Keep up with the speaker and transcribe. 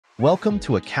Welcome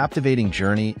to a captivating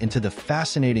journey into the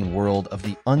fascinating world of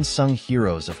the unsung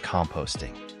heroes of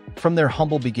composting. From their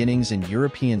humble beginnings in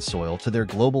European soil to their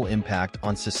global impact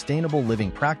on sustainable living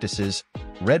practices,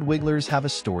 red wigglers have a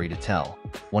story to tell,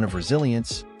 one of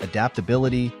resilience,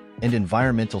 adaptability, and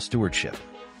environmental stewardship.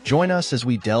 Join us as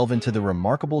we delve into the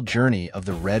remarkable journey of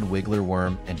the red wiggler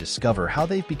worm and discover how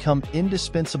they've become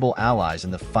indispensable allies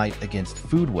in the fight against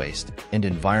food waste and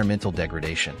environmental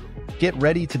degradation. Get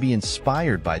ready to be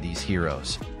inspired by these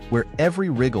heroes, where every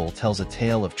wriggle tells a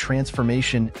tale of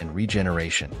transformation and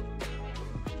regeneration.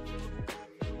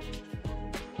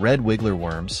 Red wiggler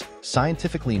worms,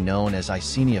 scientifically known as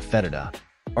Icenia fetida,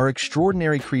 are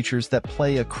extraordinary creatures that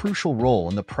play a crucial role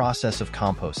in the process of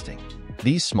composting.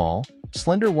 These small,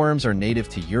 slender worms are native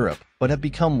to Europe but have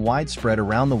become widespread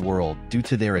around the world due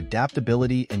to their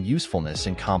adaptability and usefulness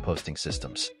in composting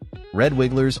systems. Red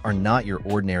wigglers are not your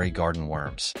ordinary garden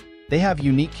worms. They have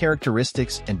unique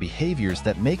characteristics and behaviors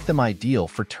that make them ideal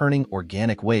for turning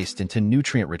organic waste into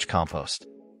nutrient-rich compost.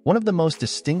 One of the most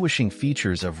distinguishing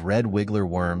features of red wiggler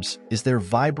worms is their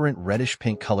vibrant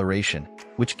reddish-pink coloration,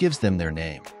 which gives them their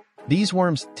name. These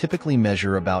worms typically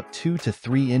measure about 2 to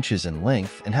 3 inches in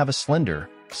length and have a slender,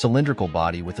 cylindrical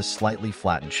body with a slightly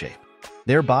flattened shape.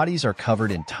 Their bodies are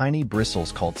covered in tiny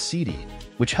bristles called setae,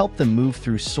 which help them move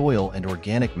through soil and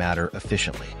organic matter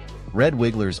efficiently. Red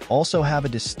wigglers also have a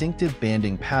distinctive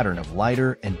banding pattern of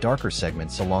lighter and darker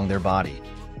segments along their body,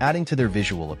 adding to their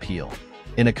visual appeal.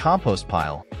 In a compost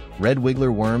pile, red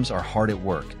wiggler worms are hard at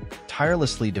work,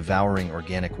 tirelessly devouring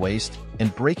organic waste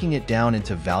and breaking it down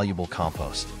into valuable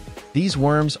compost. These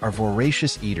worms are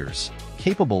voracious eaters,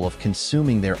 capable of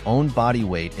consuming their own body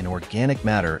weight in organic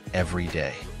matter every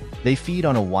day. They feed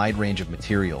on a wide range of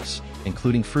materials,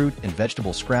 including fruit and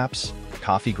vegetable scraps,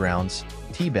 coffee grounds,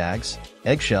 tea bags,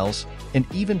 eggshells, and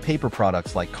even paper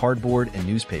products like cardboard and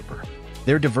newspaper.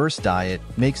 Their diverse diet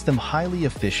makes them highly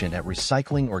efficient at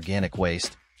recycling organic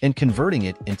waste and converting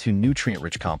it into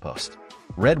nutrient-rich compost.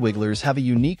 Red wigglers have a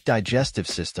unique digestive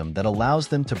system that allows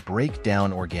them to break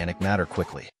down organic matter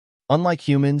quickly. Unlike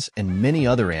humans and many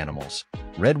other animals,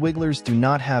 red wigglers do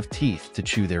not have teeth to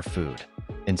chew their food.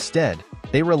 Instead,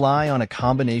 they rely on a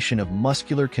combination of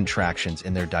muscular contractions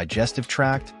in their digestive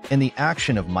tract and the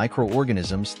action of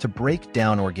microorganisms to break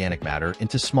down organic matter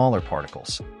into smaller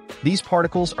particles. These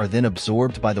particles are then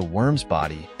absorbed by the worm's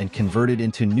body and converted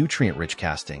into nutrient-rich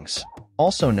castings,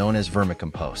 also known as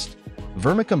vermicompost.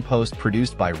 Vermicompost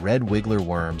produced by red wiggler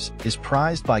worms is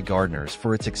prized by gardeners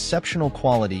for its exceptional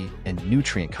quality and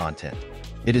nutrient content.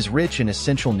 It is rich in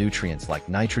essential nutrients like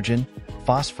nitrogen,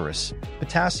 phosphorus,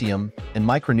 potassium, and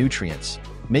micronutrients,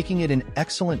 making it an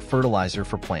excellent fertilizer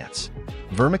for plants.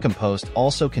 Vermicompost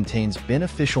also contains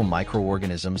beneficial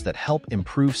microorganisms that help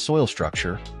improve soil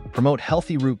structure, promote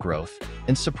healthy root growth,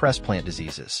 and suppress plant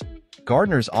diseases.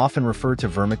 Gardeners often refer to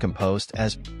vermicompost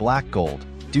as black gold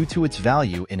due to its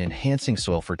value in enhancing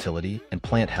soil fertility and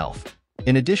plant health.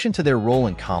 In addition to their role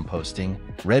in composting,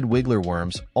 red wiggler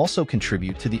worms also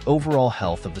contribute to the overall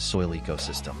health of the soil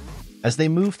ecosystem. As they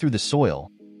move through the soil,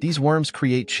 these worms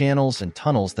create channels and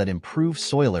tunnels that improve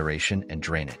soil aeration and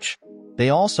drainage.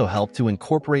 They also help to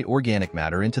incorporate organic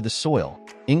matter into the soil,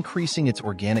 increasing its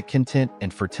organic content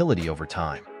and fertility over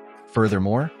time.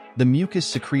 Furthermore, the mucus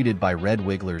secreted by red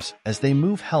wigglers as they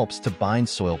move helps to bind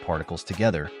soil particles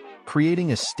together,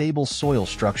 creating a stable soil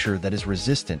structure that is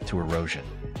resistant to erosion.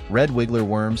 Red wiggler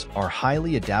worms are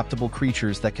highly adaptable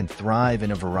creatures that can thrive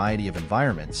in a variety of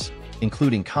environments,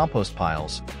 including compost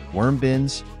piles, worm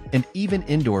bins, and even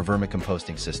indoor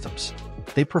vermicomposting systems.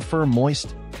 They prefer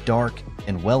moist, dark,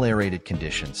 and well-aerated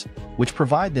conditions, which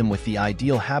provide them with the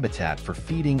ideal habitat for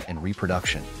feeding and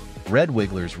reproduction. Red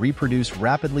wigglers reproduce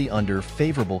rapidly under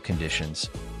favorable conditions,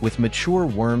 with mature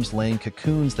worms laying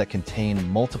cocoons that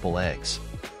contain multiple eggs.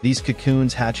 These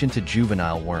cocoons hatch into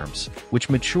juvenile worms, which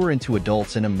mature into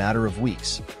adults in a matter of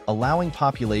weeks, allowing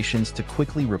populations to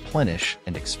quickly replenish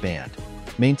and expand.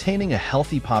 Maintaining a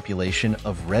healthy population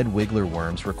of red wiggler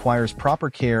worms requires proper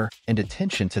care and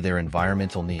attention to their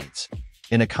environmental needs.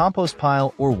 In a compost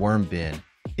pile or worm bin,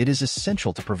 it is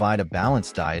essential to provide a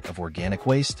balanced diet of organic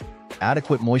waste,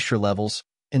 adequate moisture levels,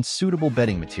 and suitable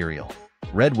bedding material.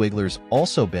 Red wigglers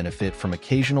also benefit from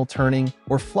occasional turning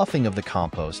or fluffing of the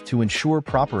compost to ensure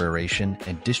proper aeration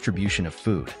and distribution of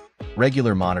food.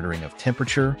 Regular monitoring of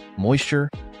temperature, moisture,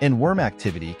 and worm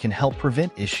activity can help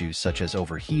prevent issues such as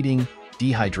overheating,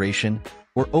 dehydration,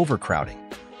 or overcrowding.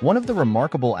 One of the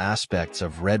remarkable aspects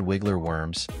of red wiggler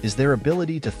worms is their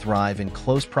ability to thrive in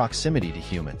close proximity to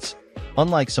humans.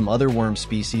 Unlike some other worm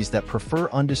species that prefer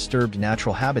undisturbed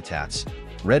natural habitats,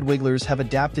 red wigglers have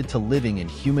adapted to living in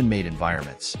human-made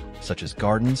environments, such as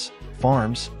gardens,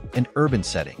 farms, and urban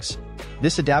settings.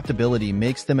 This adaptability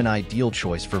makes them an ideal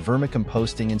choice for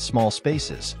vermicomposting in small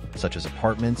spaces, such as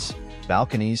apartments,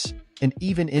 balconies, and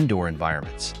even indoor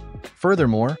environments.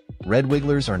 Furthermore, red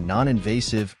wigglers are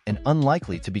non-invasive and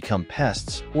unlikely to become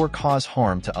pests or cause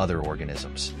harm to other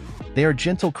organisms. They are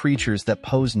gentle creatures that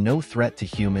pose no threat to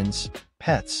humans,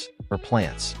 pets, or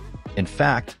plants. In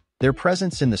fact, their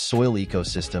presence in the soil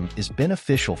ecosystem is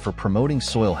beneficial for promoting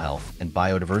soil health and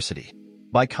biodiversity.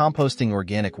 By composting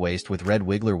organic waste with red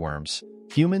wiggler worms,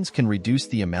 humans can reduce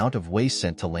the amount of waste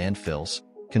sent to landfills,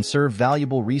 conserve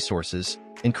valuable resources,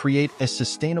 and create a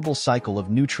sustainable cycle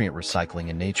of nutrient recycling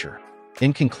in nature.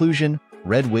 In conclusion,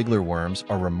 red wiggler worms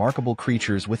are remarkable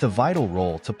creatures with a vital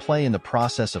role to play in the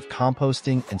process of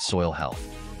composting and soil health.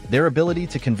 Their ability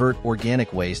to convert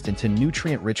organic waste into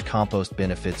nutrient-rich compost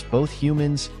benefits both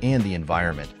humans and the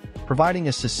environment, providing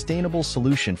a sustainable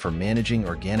solution for managing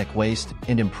organic waste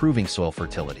and improving soil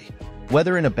fertility.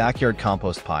 Whether in a backyard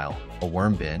compost pile, a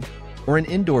worm bin, or an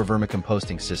indoor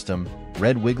vermicomposting system,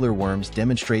 red wiggler worms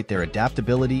demonstrate their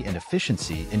adaptability and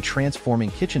efficiency in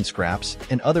transforming kitchen scraps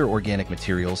and other organic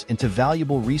materials into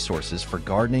valuable resources for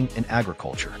gardening and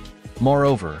agriculture.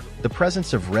 Moreover, the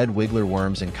presence of red wiggler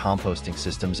worms in composting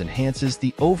systems enhances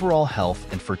the overall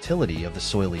health and fertility of the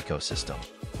soil ecosystem.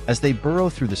 As they burrow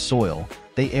through the soil,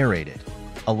 they aerate it,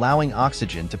 allowing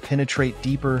oxygen to penetrate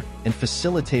deeper and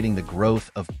facilitating the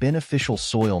growth of beneficial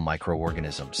soil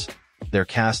microorganisms. Their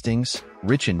castings,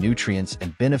 rich in nutrients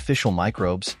and beneficial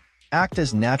microbes, act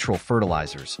as natural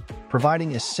fertilizers,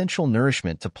 providing essential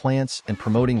nourishment to plants and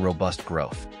promoting robust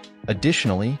growth.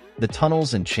 Additionally, the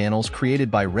tunnels and channels created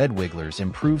by red wigglers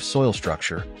improve soil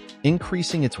structure,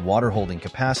 increasing its water-holding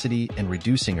capacity and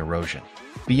reducing erosion.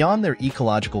 Beyond their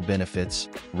ecological benefits,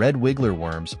 red wiggler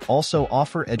worms also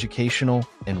offer educational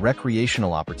and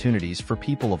recreational opportunities for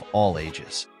people of all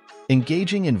ages.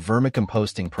 Engaging in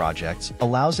vermicomposting projects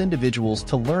allows individuals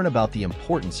to learn about the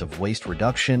importance of waste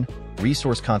reduction,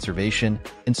 resource conservation,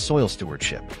 and soil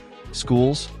stewardship.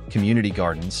 Schools, community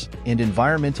gardens, and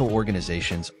environmental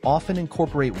organizations often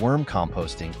incorporate worm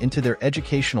composting into their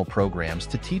educational programs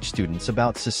to teach students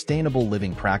about sustainable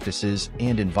living practices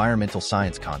and environmental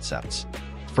science concepts.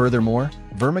 Furthermore,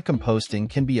 vermicomposting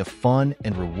can be a fun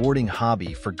and rewarding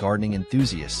hobby for gardening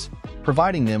enthusiasts,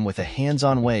 providing them with a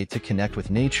hands-on way to connect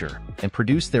with nature and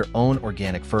produce their own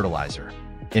organic fertilizer.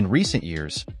 In recent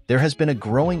years, there has been a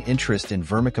growing interest in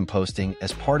vermicomposting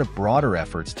as part of broader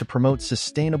efforts to promote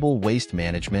sustainable waste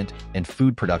management and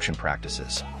food production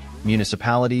practices.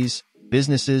 Municipalities,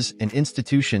 businesses, and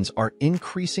institutions are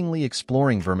increasingly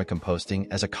exploring vermicomposting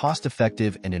as a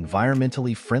cost-effective and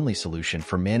environmentally friendly solution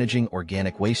for managing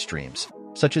organic waste streams,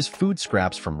 such as food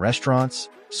scraps from restaurants,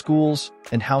 schools,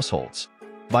 and households.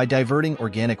 By diverting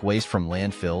organic waste from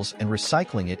landfills and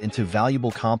recycling it into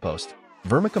valuable compost,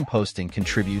 vermicomposting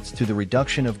contributes to the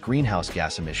reduction of greenhouse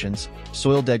gas emissions,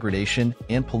 soil degradation,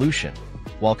 and pollution,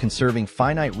 while conserving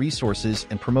finite resources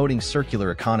and promoting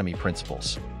circular economy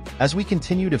principles. As we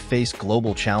continue to face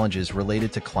global challenges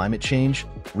related to climate change,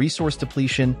 resource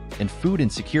depletion, and food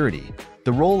insecurity,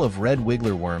 the role of red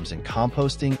wiggler worms in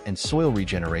composting and soil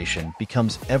regeneration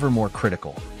becomes ever more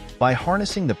critical. By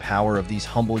harnessing the power of these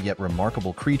humble yet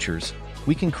remarkable creatures,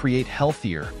 we can create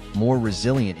healthier, more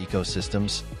resilient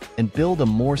ecosystems and build a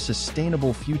more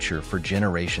sustainable future for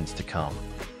generations to come.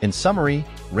 In summary,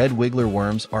 red wiggler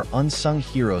worms are unsung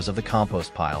heroes of the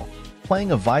compost pile,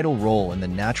 playing a vital role in the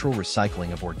natural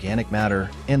recycling of organic matter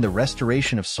and the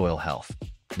restoration of soil health.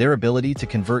 Their ability to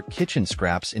convert kitchen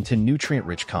scraps into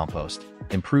nutrient-rich compost,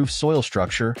 improve soil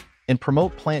structure, and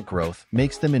promote plant growth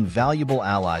makes them invaluable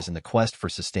allies in the quest for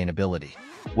sustainability.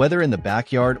 Whether in the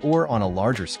backyard or on a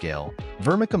larger scale,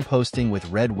 vermicomposting with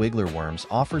red wiggler worms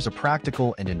offers a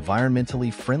practical and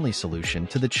environmentally friendly solution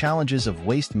to the challenges of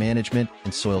waste management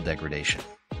and soil degradation.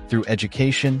 Through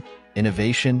education,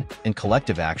 innovation, and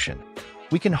collective action,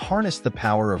 we can harness the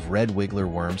power of red wiggler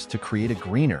worms to create a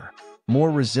greener,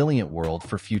 more resilient world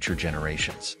for future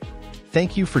generations.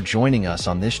 Thank you for joining us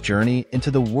on this journey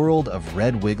into the world of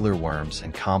red wiggler worms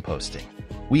and composting.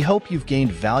 We hope you've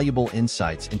gained valuable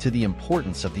insights into the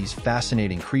importance of these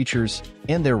fascinating creatures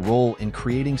and their role in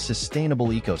creating sustainable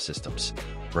ecosystems.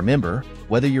 Remember,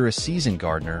 whether you're a seasoned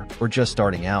gardener or just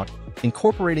starting out,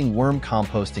 incorporating worm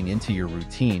composting into your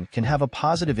routine can have a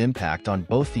positive impact on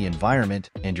both the environment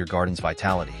and your garden's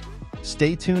vitality.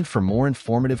 Stay tuned for more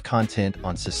informative content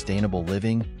on sustainable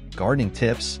living, gardening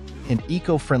tips, and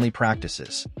eco-friendly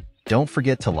practices. Don't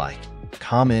forget to like,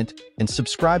 comment, and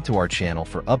subscribe to our channel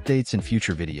for updates and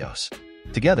future videos.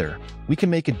 Together, we can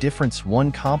make a difference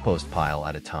one compost pile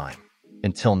at a time.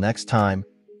 Until next time,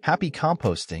 happy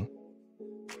composting